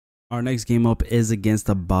Our next game up is against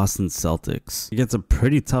the Boston Celtics. Against a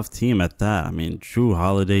pretty tough team at that. I mean, Jrue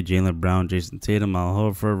Holiday, Jaylen Brown, Jason Tatum, Al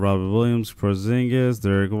Horford, Robert Williams, Porzingis,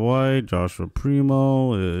 Derek White, Joshua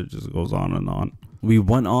Primo. It just goes on and on. We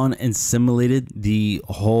went on and simulated the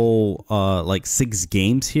whole like 6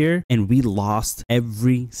 games here, and we lost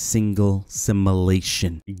every single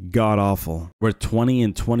simulation. God awful. We're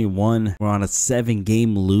 20-21. We're on a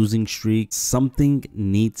 7-game losing streak. Something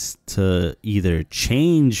needs to either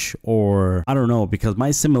change or I don't know, because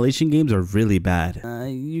my simulation games are really bad.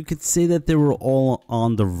 You could say that they were all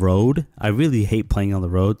on the road. I really hate playing on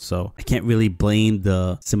the road, so I can't really blame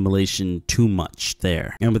the simulation too much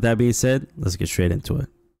there. And with that being said, let's get straight into it.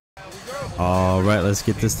 All right, let's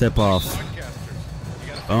get this tip off.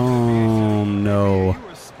 Oh no,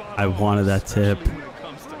 I wanted that tip.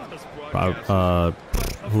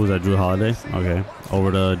 Who was that? Jrue Holiday. Okay,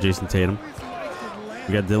 over to Jason Tatum.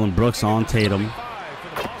 We got Dylan Brooks on Tatum.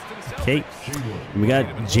 Okay, we got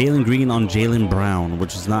Jalen Green on Jaylen Brown,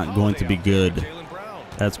 which is not going to be good.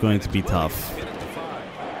 That's going to be tough.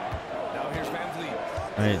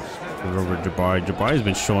 All right, over Jabari. Jabari's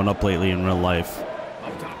been showing up lately in real life.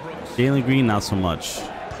 Jalen Green, not so much.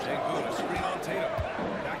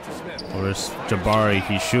 Where's Jabari?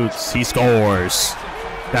 He shoots. He scores.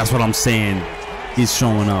 That's what I'm saying. He's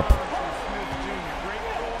showing up.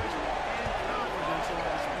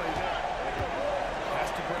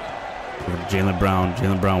 Jaylen Brown.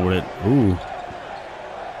 Jaylen Brown with it. Ooh.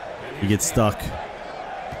 He gets stuck.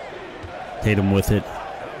 Tatum with it.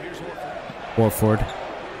 Horford.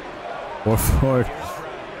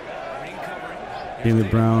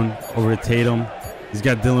 Jaylen Brown over to Tatum. He's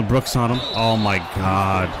got Dylan Brooks on him. Oh my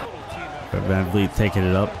God. Van Vliet taking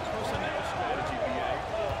it up.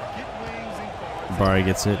 Jabari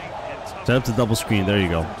gets it. Set up the double screen. There you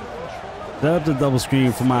go. Set up the double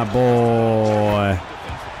screen for my boy.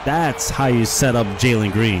 That's how you set up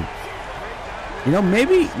Jalen Green. You know,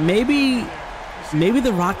 maybe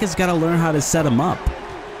the Rockets got to learn how to set him up. You know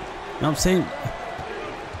what I'm saying?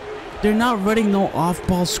 They're not running no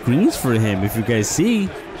off-ball screens for him, if you guys see.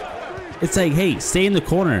 It's like, hey, stay in the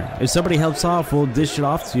corner. If somebody helps off, we'll dish it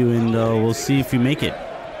off to you, and we'll see if you make it.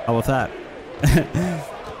 How about that?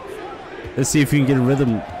 Let's see if you can get a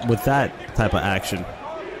rhythm with that type of action.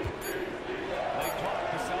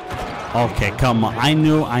 Okay, come on. I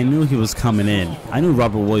knew he was coming in. I knew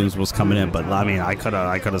Robert Williams was coming in, but I mean, I could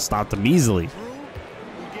have stopped him easily.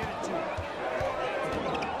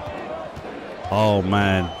 Oh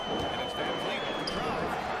man.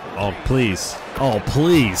 Oh, please. Oh,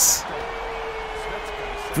 please.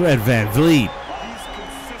 Fred VanVleet.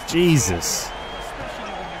 Jesus.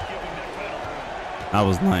 That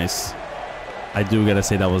was nice. I do gotta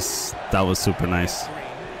say that was super nice.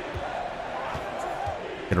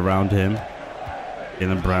 Get around him.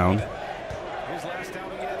 Jaylen Brown.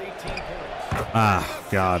 Ah,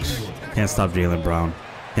 God. Can't stop Jaylen Brown.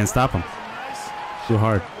 Can't stop him. Too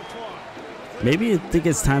hard. Maybe I think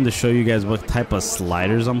it's time to show you guys what type of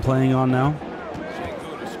sliders I'm playing on now.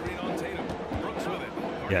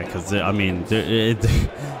 Yeah, because, I mean, it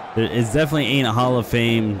definitely ain't Hall of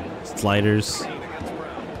Fame sliders.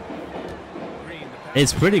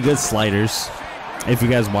 It's pretty good sliders. If you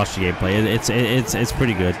guys watch the gameplay, it's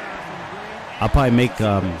pretty good. I'll probably make,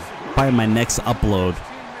 probably my next upload,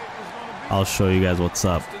 I'll show you guys what's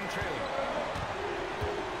up.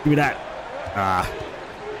 Give me that. Ah.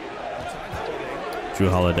 Jrue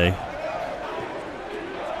Holiday.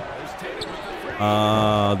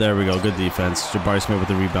 There we go. Good defense. Jabari Smith with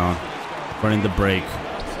the rebound. Running the break.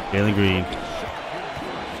 Jalen Green.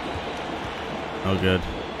 Oh, good.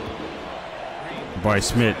 Jabari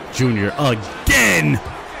Smith Jr. again.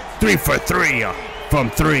 3 for 3 from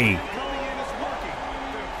 3.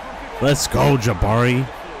 Let's go, Jabari.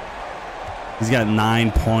 He's got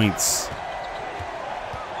 9 points.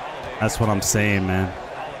 That's what I'm saying, man.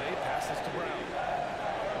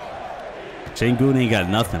 Sengun ain't got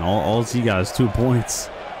nothing. All he got is 2 points.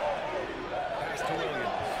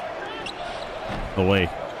 Away.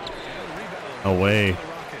 Away.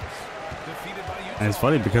 And it's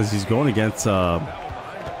funny because he's going against Robert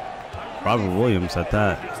Williams at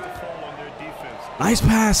that. Nice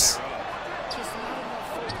pass.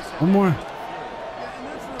 One more.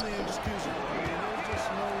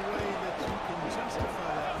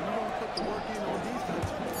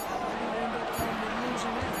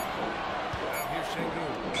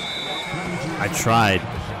 I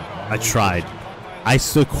tried. I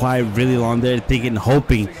stood quiet really long there thinking,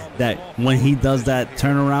 hoping that when he does that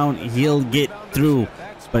turnaround, he'll get through.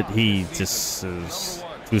 But he just is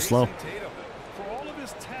too slow.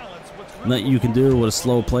 Nothing you can do with a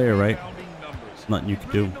slow player, right? Nothing you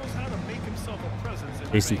can do.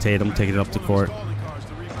 Jason Tatum taking it up the court.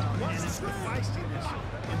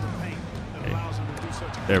 Okay.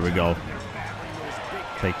 There we go.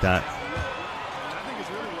 Take that.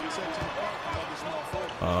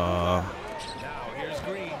 Now here's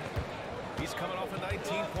Green. He's coming off a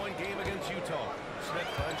 19-point game against Utah. Smith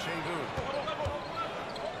finds Şengün.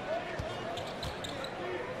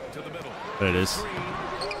 To the middle. There it is.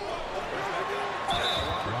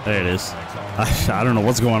 There it is. I don't know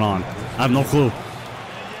what's going on. I have no clue.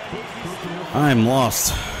 I'm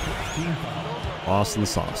lost. Lost in the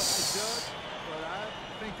sauce.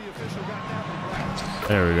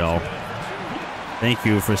 There we go. Thank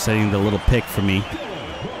you for setting the little pick for me.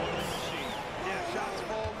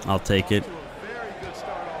 I'll take it.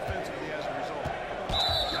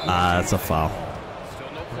 That's a foul.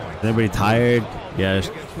 Is anybody tired? Yeah.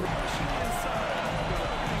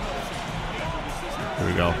 Here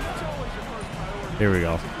we go. Here we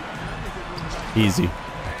go. Easy.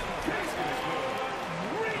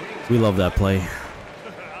 We love that play.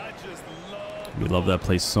 We love that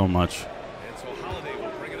play so much.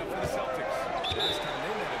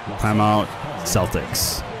 Timeout,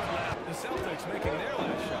 Celtics.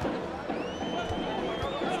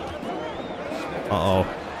 Uh-oh.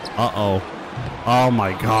 Uh-oh. Oh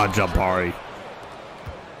my God, Jabari.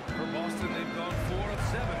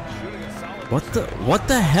 What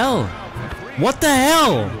the hell? What the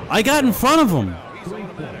hell? I got in front of him.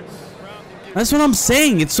 That's what I'm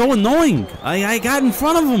saying. It's so annoying. I got in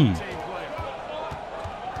front of him.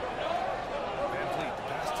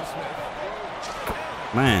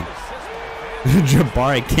 Man.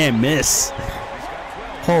 Jabari can't miss.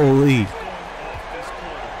 Holy.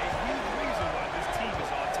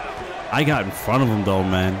 I got in front of him though,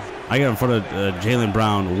 man. I got in front of Jaylen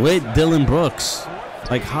Brown with Dylan Brooks.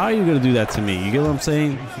 Like, how are you going to do that to me? You get what I'm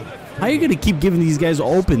saying? How are you going to keep giving these guys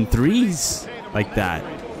open threes like that?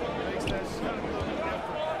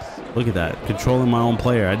 Look at that. Controlling my own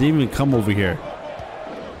player. I didn't even come over here.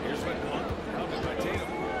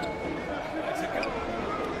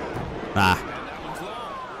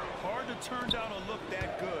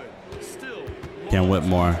 Can't whip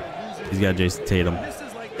more. He's got Jason Tatum.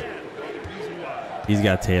 He's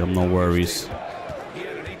got Tatum. No worries.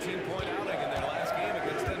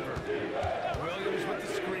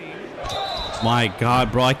 My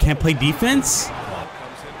God, bro. I can't play defense?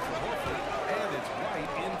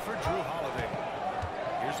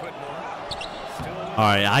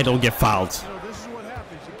 Alright, I don't get fouled.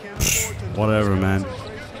 Whatever, man.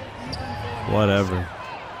 Whatever.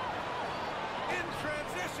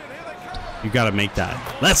 You gotta make that.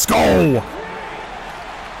 Let's go!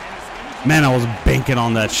 Man, I was banking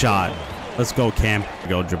on that shot. Let's go, Cam.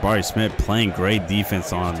 Go, Jabari Smith playing great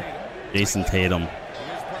defense on Jason Tatum.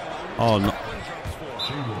 Oh, no.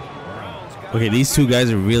 Okay, these two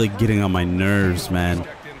guys are really getting on my nerves, man.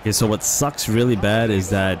 Okay, so what sucks really bad is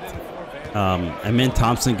that Amen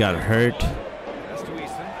Thompson got hurt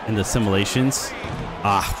in the simulations.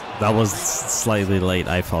 That was slightly late.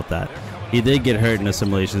 I felt that. He did get hurt in the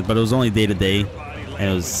simulations, but it was only day to day. And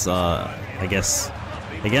it was, I guess,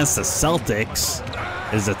 against the Celtics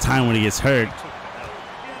is the time when he gets hurt.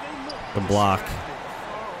 The block.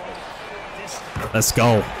 Let's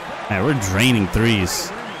go. Man, we're draining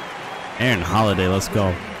threes. Aaron Holiday, let's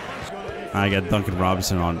go. I got Duncan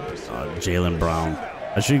Robinson on Jaylen Brown.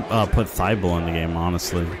 I should put Thibault in the game,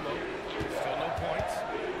 honestly.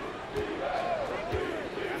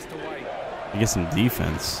 We get some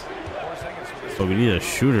defense. But we need a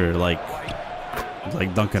shooter like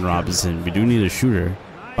Duncan Robinson. We do need a shooter.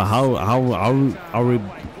 But how are we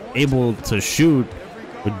able to shoot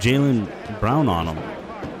with Jaylen Brown on him?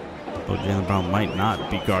 Oh, Jaylen Brown might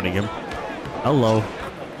not be guarding him. Hello.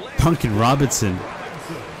 Duncan Robinson.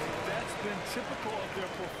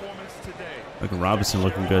 Duncan Robinson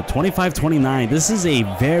looking good. 25-29. This is a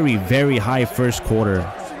very, very high first quarter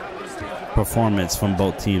performance from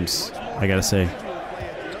both teams, I gotta say.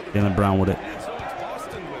 Jaylen Brown with it.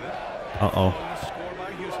 Uh-oh.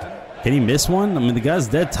 Can he miss one? I mean, the guy's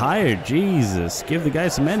dead tired. Jesus. Give the guy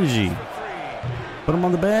some energy. Put him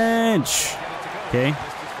on the bench. Okay.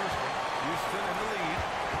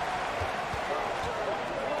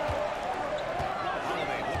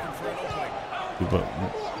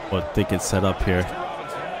 What they could set up here.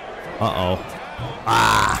 Uh-oh.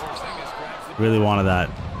 Really wanted that.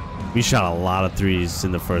 We shot a lot of threes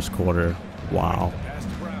in the first quarter. Wow.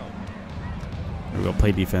 Here we go.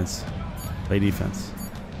 Play defense. Play defense.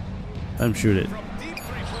 Let him shoot it.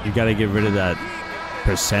 You got to get rid of that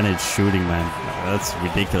percentage shooting, man. That's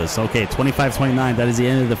ridiculous. Okay, 25-29. That is the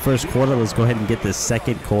end of the first quarter. Let's go ahead and get this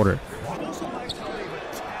second quarter.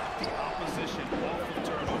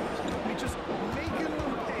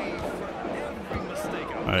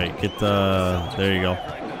 right, get the. There you go.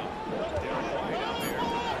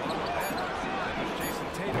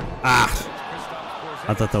 Ah!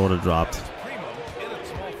 I thought that would have dropped.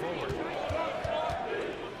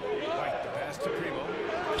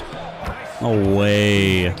 No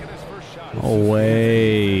way. No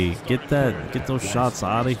way. Get those shots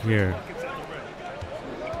out of here.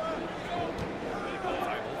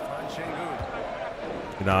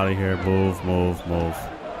 Get out of here. Move, move, move.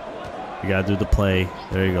 You gotta do the play.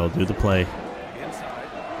 There you go. Do the play.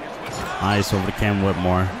 Nice over to Cam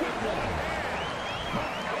Whitmore.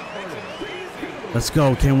 Let's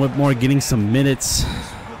go. Cam Whitmore getting some minutes.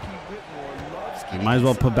 You might as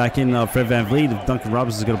well put back in Fred VanVleet if Duncan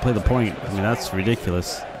Robinson is going to play the point. I mean, that's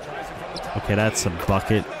ridiculous. Okay, that's a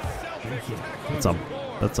bucket. That's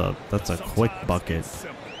a quick bucket.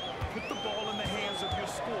 Put the ball in the hands of your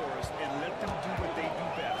scorers and let them do what they do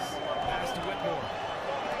best. Pass to Whitmore.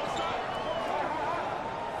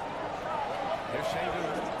 Here's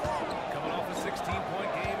Şengün coming off a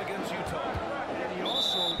 16-point game against Utah. And he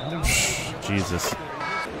also Jesus.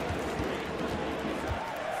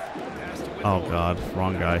 Oh God,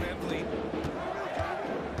 wrong guy.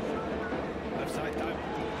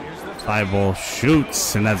 Thibault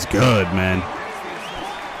shoots, and that's good, man.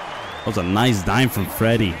 That was a nice dime from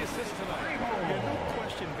Freddie.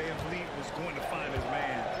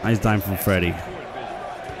 Nice dime from Freddie.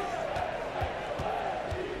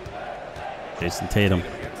 Jason Tatum.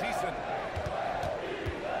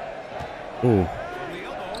 Ooh.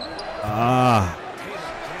 Ah.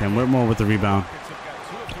 And Whitmore with the rebound.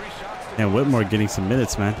 And Whitmore getting some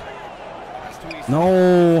minutes, man.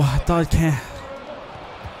 No, I thought I can't.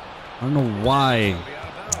 I don't know why.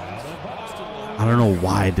 I don't know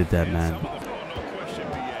why I did that, man.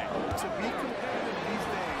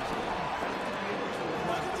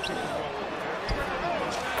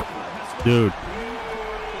 Dude.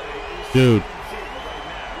 Dude.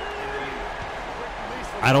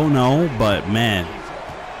 I don't know, but man.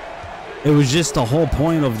 It was just the whole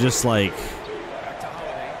point of just like.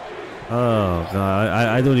 Oh, God.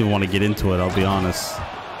 I don't even want to get into it, I'll be honest.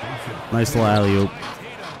 Nice little alley-oop.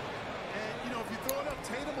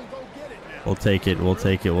 We'll take it. We'll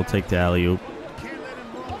take it. We'll take the alley-oop.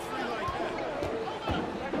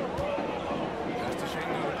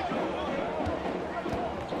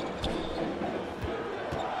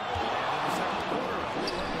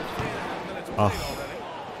 Oh.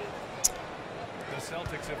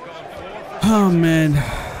 Oh, man.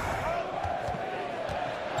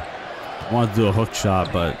 I wanted to do a hook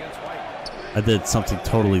shot, but I did something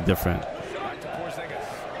totally different.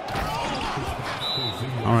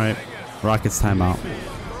 All right, Rockets timeout.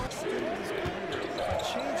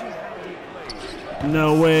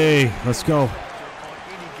 No way. Let's go.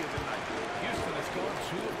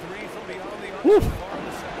 Woo.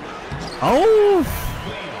 Oh,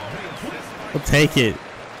 we'll take it.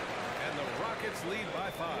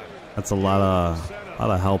 That's a lot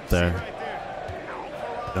of help there.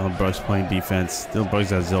 Dillon Brooks playing defense. Dillon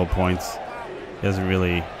Brooks has 0 points. He hasn't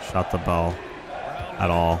really shot the ball at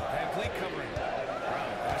all.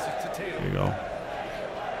 There you go.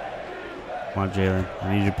 Come on, Jalen.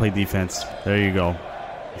 I need you to play defense. There you go.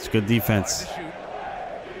 It's good defense.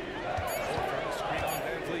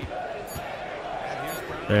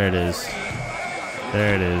 There it is.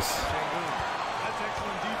 There it is.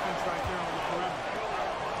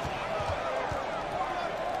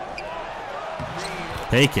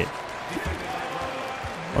 Take it.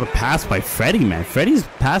 What a pass by Freddie, man. Freddie's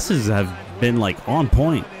passes have been like on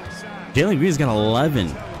point. Jalen Green's got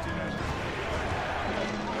 11.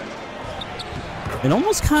 It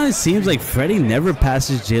almost kind of seems like Freddie never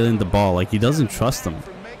passes Jalen the ball. Like he doesn't trust him.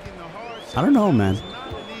 I don't know, man.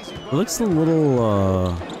 It looks a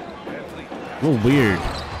little weird.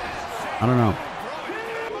 I don't know.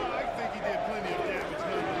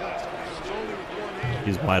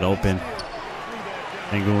 He's wide open.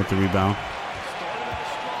 Engel with the rebound.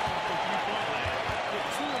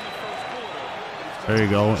 There you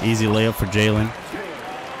go. Easy layup for Jalen.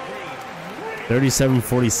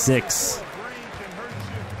 37-46.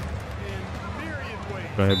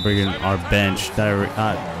 Go ahead, bring in our bench.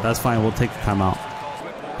 That's fine. We'll take the timeout.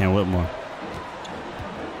 And Whitmore.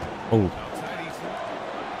 Oh.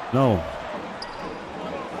 No.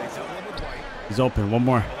 He's open. One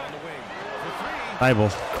more.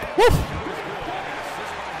 Thibault. Woo!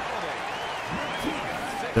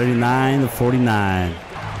 39-49.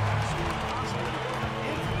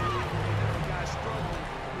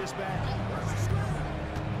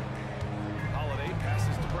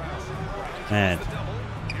 Man.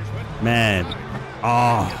 Man.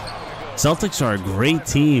 Oh. Celtics are a great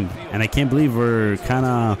team, and I can't believe we're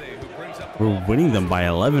winning them by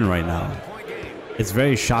 11 right now. It's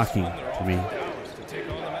very shocking to me.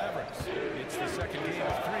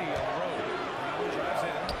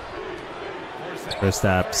 First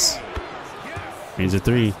steps. Range of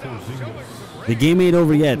 3. The game ain't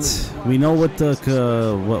over yet. We know what the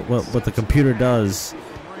what the computer does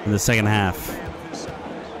in the second half.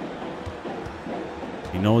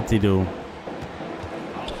 You know what they do.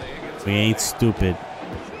 We ain't stupid.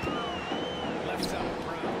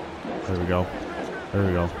 There we go. There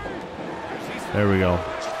we go. There we go.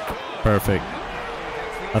 Perfect.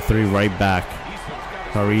 A 3 right back.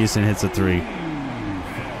 Parisian hits a 3. Go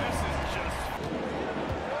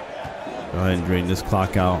ahead and drain this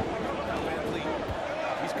clock out.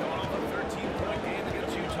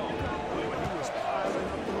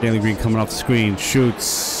 Jalen Green coming off the screen,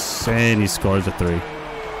 shoots, and he scores a 3.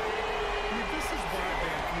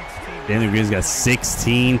 Jalen Green's got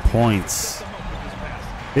 16 points.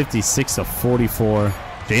 56 to 44.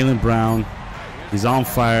 Jaylen Brown, he's on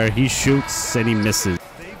fire. He shoots and he misses.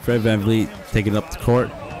 Fred VanVleet taking up the court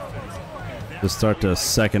to start the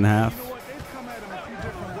second half.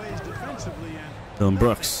 Dylan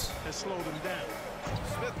Brooks.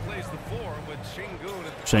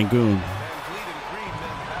 Şengün.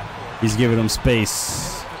 He's giving him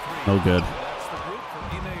space. No good.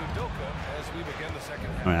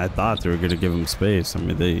 I mean, I thought they were gonna give him space. I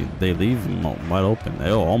mean, they leave him wide open.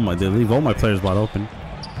 They leave all my players wide open.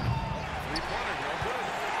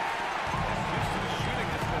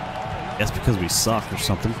 That's because we suck or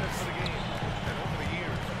something.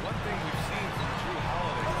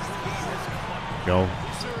 Go.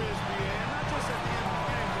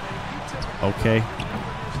 Okay.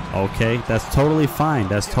 Okay, that's totally fine.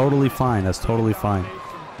 That's totally fine. That's totally fine.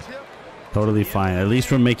 Totally fine. At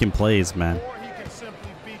least we're making plays, man.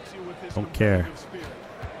 Don't care.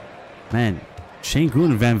 Man,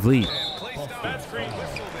 Şengün and VanVleet.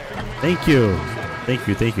 Thank you. Thank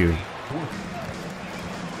you. Thank you.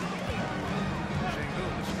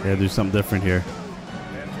 Yeah, do something different here.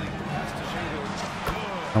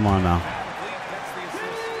 Come on now.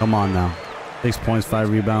 Come on now. 6 points, 5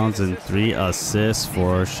 rebounds, and 3 assists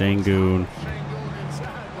for Şengün.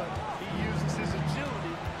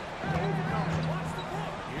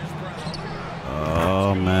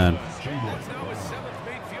 Oh, man.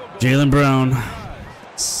 Jaylen Brown.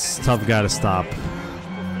 Tough guy to stop.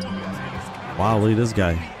 Wow, look at this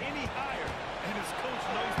guy.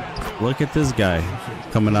 Look at this guy.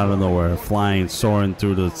 Coming out of nowhere. Flying, soaring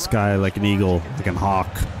through the sky like an eagle, like a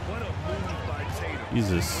hawk.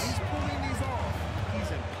 Jesus.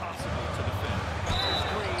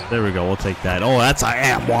 There we go. We'll take that. Oh, that's I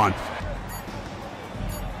am one.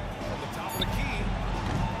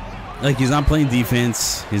 Like, he's not playing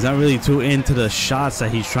defense. He's not really too into the shots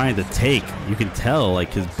that he's trying to take. You can tell,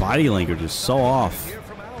 like, his body language is so off.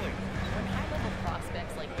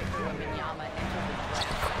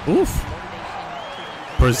 Oof.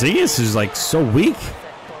 Porzingis is like so weak.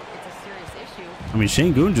 I mean,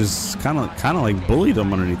 Şengün just kind of like bullied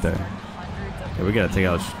him underneath there. Okay, we gotta take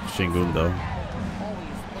out Şengün though.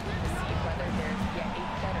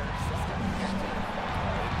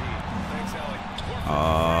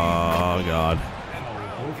 Oh God!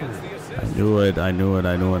 I knew it! I knew it!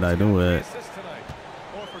 I knew it! I knew it!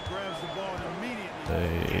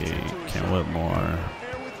 They can't whip more.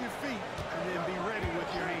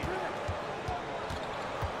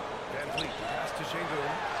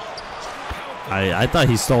 I thought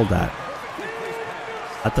he stole that.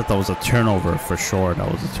 I thought that was a turnover for sure. That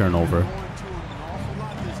was a turnover.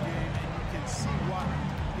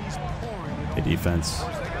 Good defense.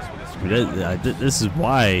 I mean, this is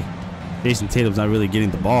why Jason Tatum's not really getting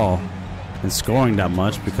the ball and scoring that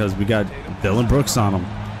much, because we got Dylan Brooks on him.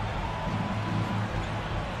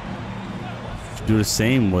 Should do the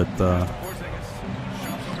same with. There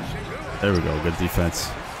we go. Good defense.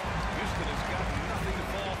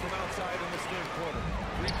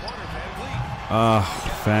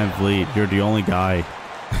 VanVleet, you're the only guy.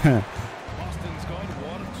 But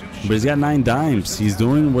he's got 9 dimes. He's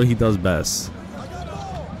doing what he does best.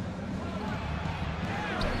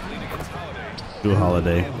 Drew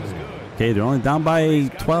Holiday. Okay, they're only down by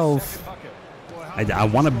 12. I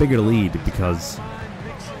want a bigger lead because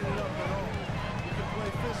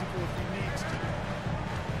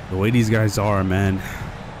the way these guys are, man,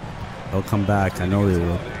 they'll come back. I know they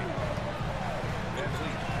will.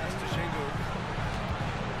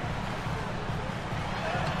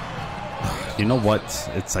 You know what?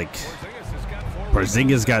 It's like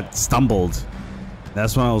Porzingis got stumbled.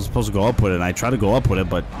 That's when I was supposed to go up with it. And I tried to go up with it,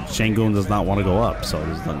 but Şengün does not want to go up. So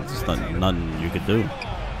there's nothing you could do.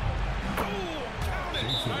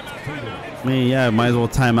 I mean, yeah, might as well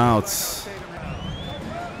time out.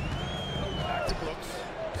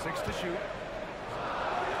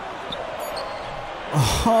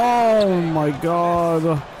 Oh my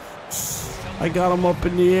God. I got him up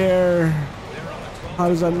in the air. How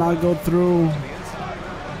does that not go through?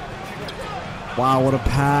 Wow, what a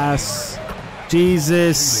pass.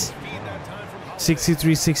 Jesus.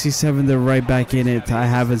 63-67, they're right back in it. I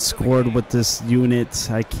haven't scored with this unit.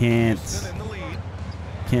 I can't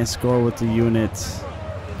score with the unit.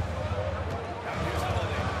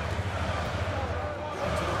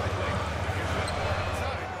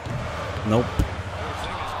 Nope.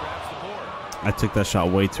 I took that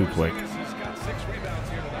shot way too quick.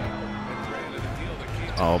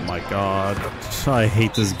 Oh my God. I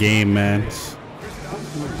hate this game, man.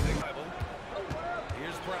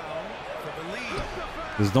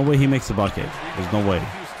 There's no way he makes a bucket. There's no way.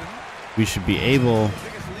 We should be able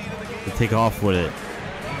to take off with it.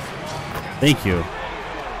 Thank you.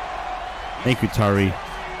 Thank you, Tari.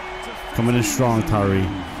 Coming in strong, Tari.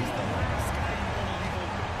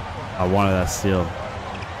 I wanted that steal.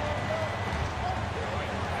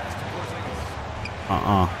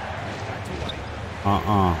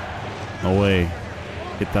 No way.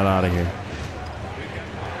 Get that out of here.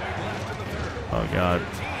 Oh, God.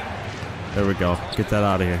 There we go. Get that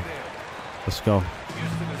out of here. Let's go.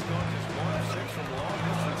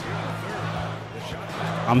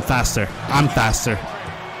 I'm faster. I'm faster.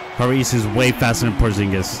 Paris is way faster than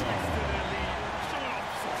Porzingis.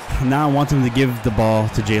 Now I want him to give the ball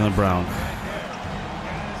to Jaylen Brown.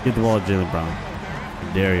 Give the ball to Jaylen Brown.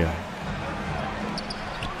 How dare you?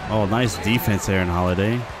 Oh, nice defense, Aaron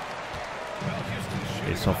Holiday.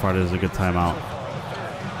 Okay, so far this is a good timeout.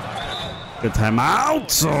 Good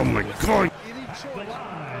timeout. Oh my God.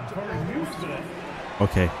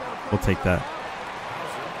 Okay, we'll take that.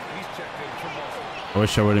 I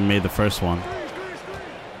wish I would have made the first one.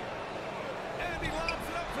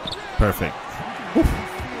 Perfect. Woo.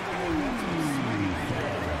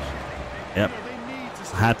 Yep.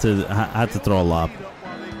 I had to throw a lob.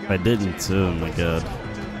 If I didn't, oh my God.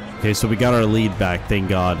 Okay, so we got our lead back. Thank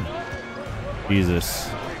God. Jesus.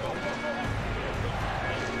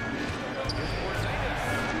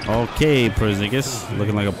 Okay, Porzingis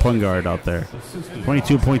looking like a point guard out there.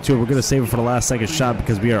 22.2. We're gonna save it for the last second shot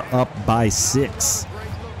because we are up by 6.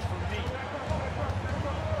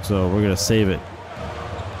 So we're gonna save it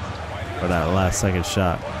for that last second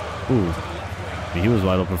shot. Ooh, I mean, he was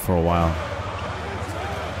wide open for a while.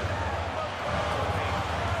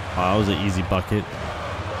 Oh, that was an easy bucket.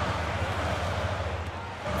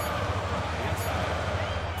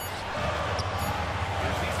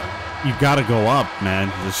 You gotta go up, man.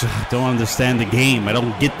 I don't understand the game. I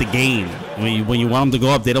don't get the game. When you want them to go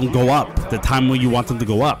up, they don't go up. The time when you want them to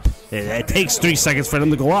go up, it takes 3 seconds for them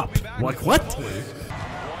to go up. Like what?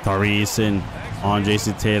 Tari on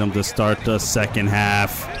Jason Tatum to start the second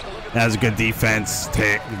half. That's good defense.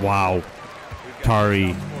 Wow,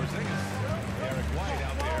 Tari.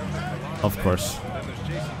 Of course.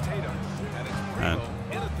 Man.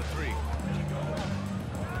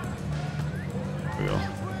 Here we go.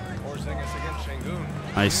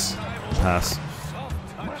 Nice pass.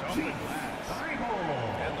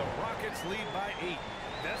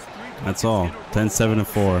 That's all.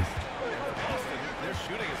 10-7-4.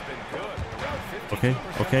 Okay,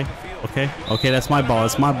 okay, okay, okay. That's my ball.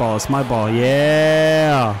 It's my ball. It's my ball.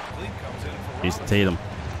 Yeah. Jason Tatum.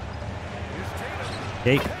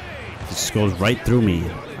 Okay. Just goes right through me.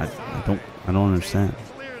 I don't understand.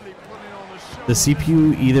 The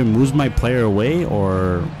CPU either moves my player away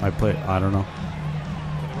or my player. I don't know.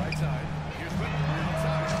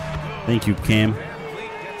 Thank you, Cam.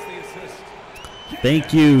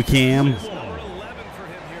 Thank you, Cam.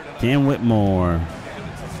 Cam Whitmore.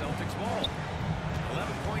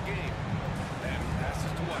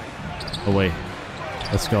 Oh, wait.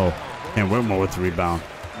 Let's go. Cam Whitmore with the rebound.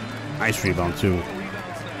 Nice rebound, too.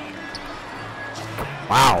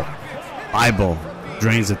 Wow. Bible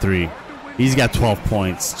drains the 3. He's got 12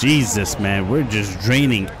 points. Jesus, man. We're just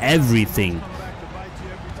draining everything.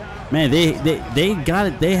 Man, they got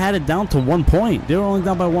it. They had it down to 1 point. They were only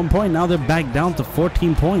down by 1 point. Now they're back down to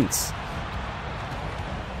 14 points.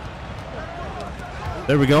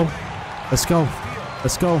 There we go. Let's go.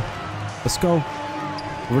 Let's go. Let's go.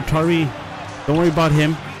 Over Tari. Don't worry about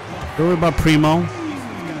him. Don't worry about Primo.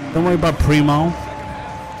 Don't worry about Primo.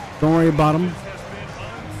 Don't worry about him.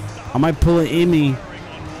 I might pull an Amy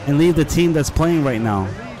and leave the team that's playing right now.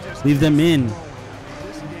 Leave them in.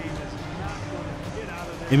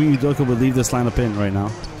 Amy Udoka would leave this lineup in right now.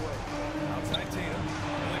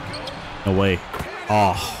 No way.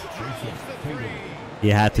 Oh. He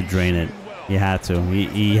had to drain it. He had to.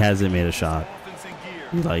 He hasn't made a shot.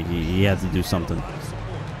 Like, he had to do something. Now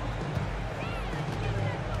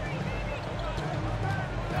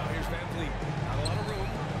here's Van Vliet. Not a lot of room.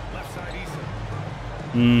 Left side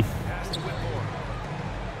Eason. Pass to Whitmore.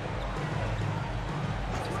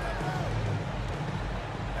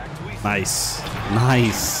 Back to Eason. Nice.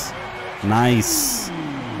 Nice. Nice.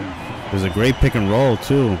 There's a great pick and roll,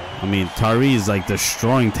 too. I mean, Tari is like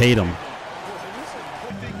destroying Tatum.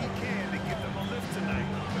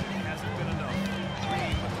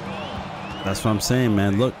 That's what I'm saying,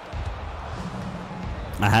 man. Look.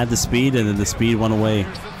 I had the speed, and then the speed went away.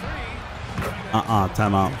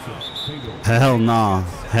 Timeout. Hell nah.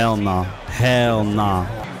 Hell nah. Hell nah.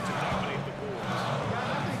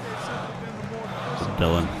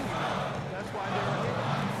 Dylan.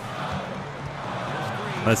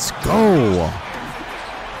 Let's go.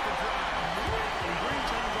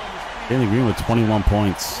 Jalen Green with 21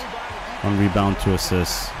 points. 1 rebound, 2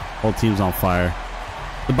 assists. Whole team's on fire.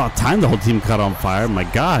 It's about time the whole team caught on fire. My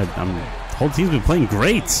God. The whole team's been playing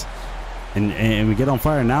great. And we get on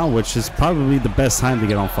fire now, which is probably the best time to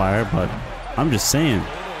get on fire. But I'm just saying,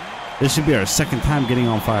 this should be our second time getting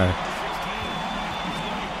on fire.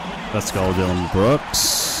 Let's go, Dylan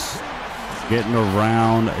Brooks. Getting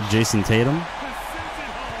around Jason Tatum.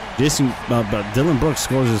 But Dylan Brooks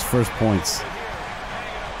scores his first points.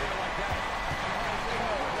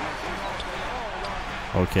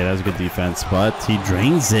 Okay, that's good defense, but he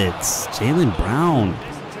drains it. Jaylen Brown.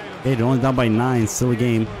 Hey, they're only down by 9. Still a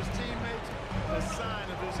game.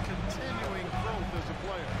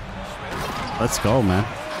 Let's go, man.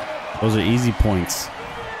 Those are easy points.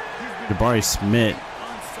 Jabari Smith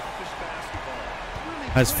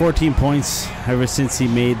has 14 points ever since he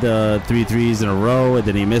made the 3 threes in a row, and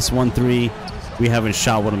then he missed 1 3. We haven't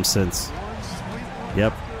shot with him since.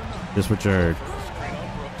 Yep, just what you heard.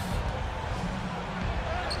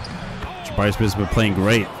 Jabari Smith's been playing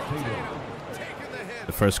great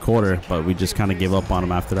the first quarter, but we just kind of gave up on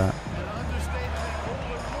him after that.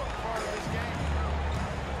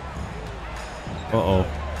 Uh-oh.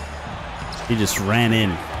 He just ran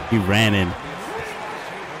in. He ran in.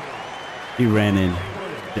 He ran in.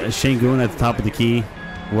 Şengün at the top of the key,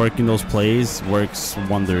 working those plays, works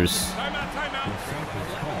wonders.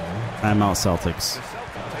 Timeout Celtics.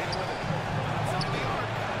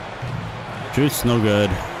 Shoot's no good.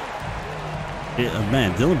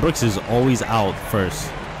 Man, Dylan Brooks is always out first.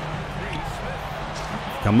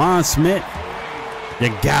 Come on, Smith. You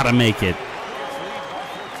gotta make it.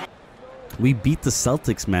 We beat the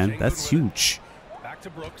Celtics, man. That's huge.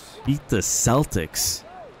 Beat the Celtics.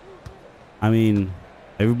 I mean,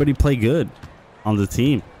 everybody played good on the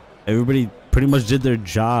team. Everybody pretty much did their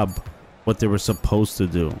job, what they were supposed to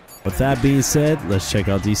do. With that being said, let's check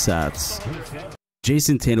out these stats.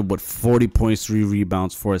 Jason Tatum with 40 points, 3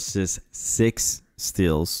 rebounds, 4 assists, 6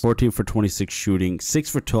 steals, 14 for 26 shooting, 6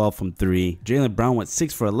 for 12 from 3. Jaylen Brown went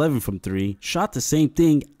 6 for 11 from 3. Shot the same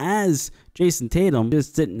thing as Jason Tatum,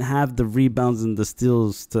 just didn't have the rebounds and the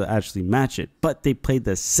steals to actually match it. But they played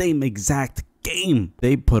the same exact game.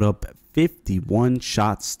 They put up 51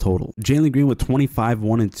 shots total. Jalen Green with 25,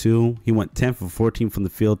 1 and 2. He went 10 for 14 from the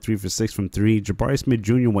field, 3 for 6 from 3. Jabari Smith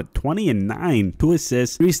Jr. went 20 and 9, 2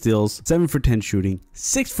 assists, 3 steals, 7 for 10 shooting,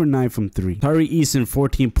 6 for 9 from 3. Tari Eason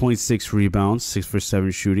 14.6 rebounds, 6 for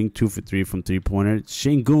 7 shooting, 2 for 3 from 3-pointer.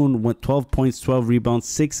 Şengün went 12 points, 12 rebounds,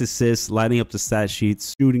 6 assists, lighting up the stat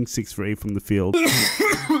sheets, shooting 6 for 8 from the field.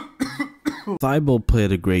 Thibault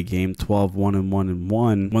played a great game, 12, 1 and 1 and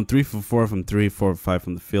 1. Went 3 for 4 from 3, 4 for 5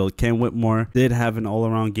 from the field. Ken Whitmore did have an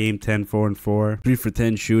all-around game, 10, 4 and 4. 3 for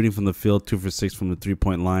 10 shooting from the field, 2 for 6 from the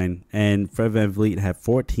 3-point line. And Fred VanVleet had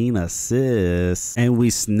 14 assists. And we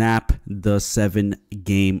snap the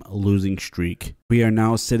 7-game losing streak. We are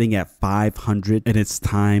now sitting at 500, and it's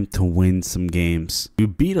time to win some games. We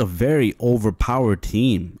beat a very overpowered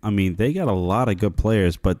team. I mean, they got a lot of good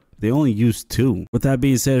players, but they only used 2. With that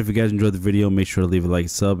being said, if you guys enjoyed the video, make sure to leave a like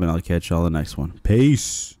and sub, and I'll catch y'all in the next one.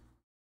 Peace.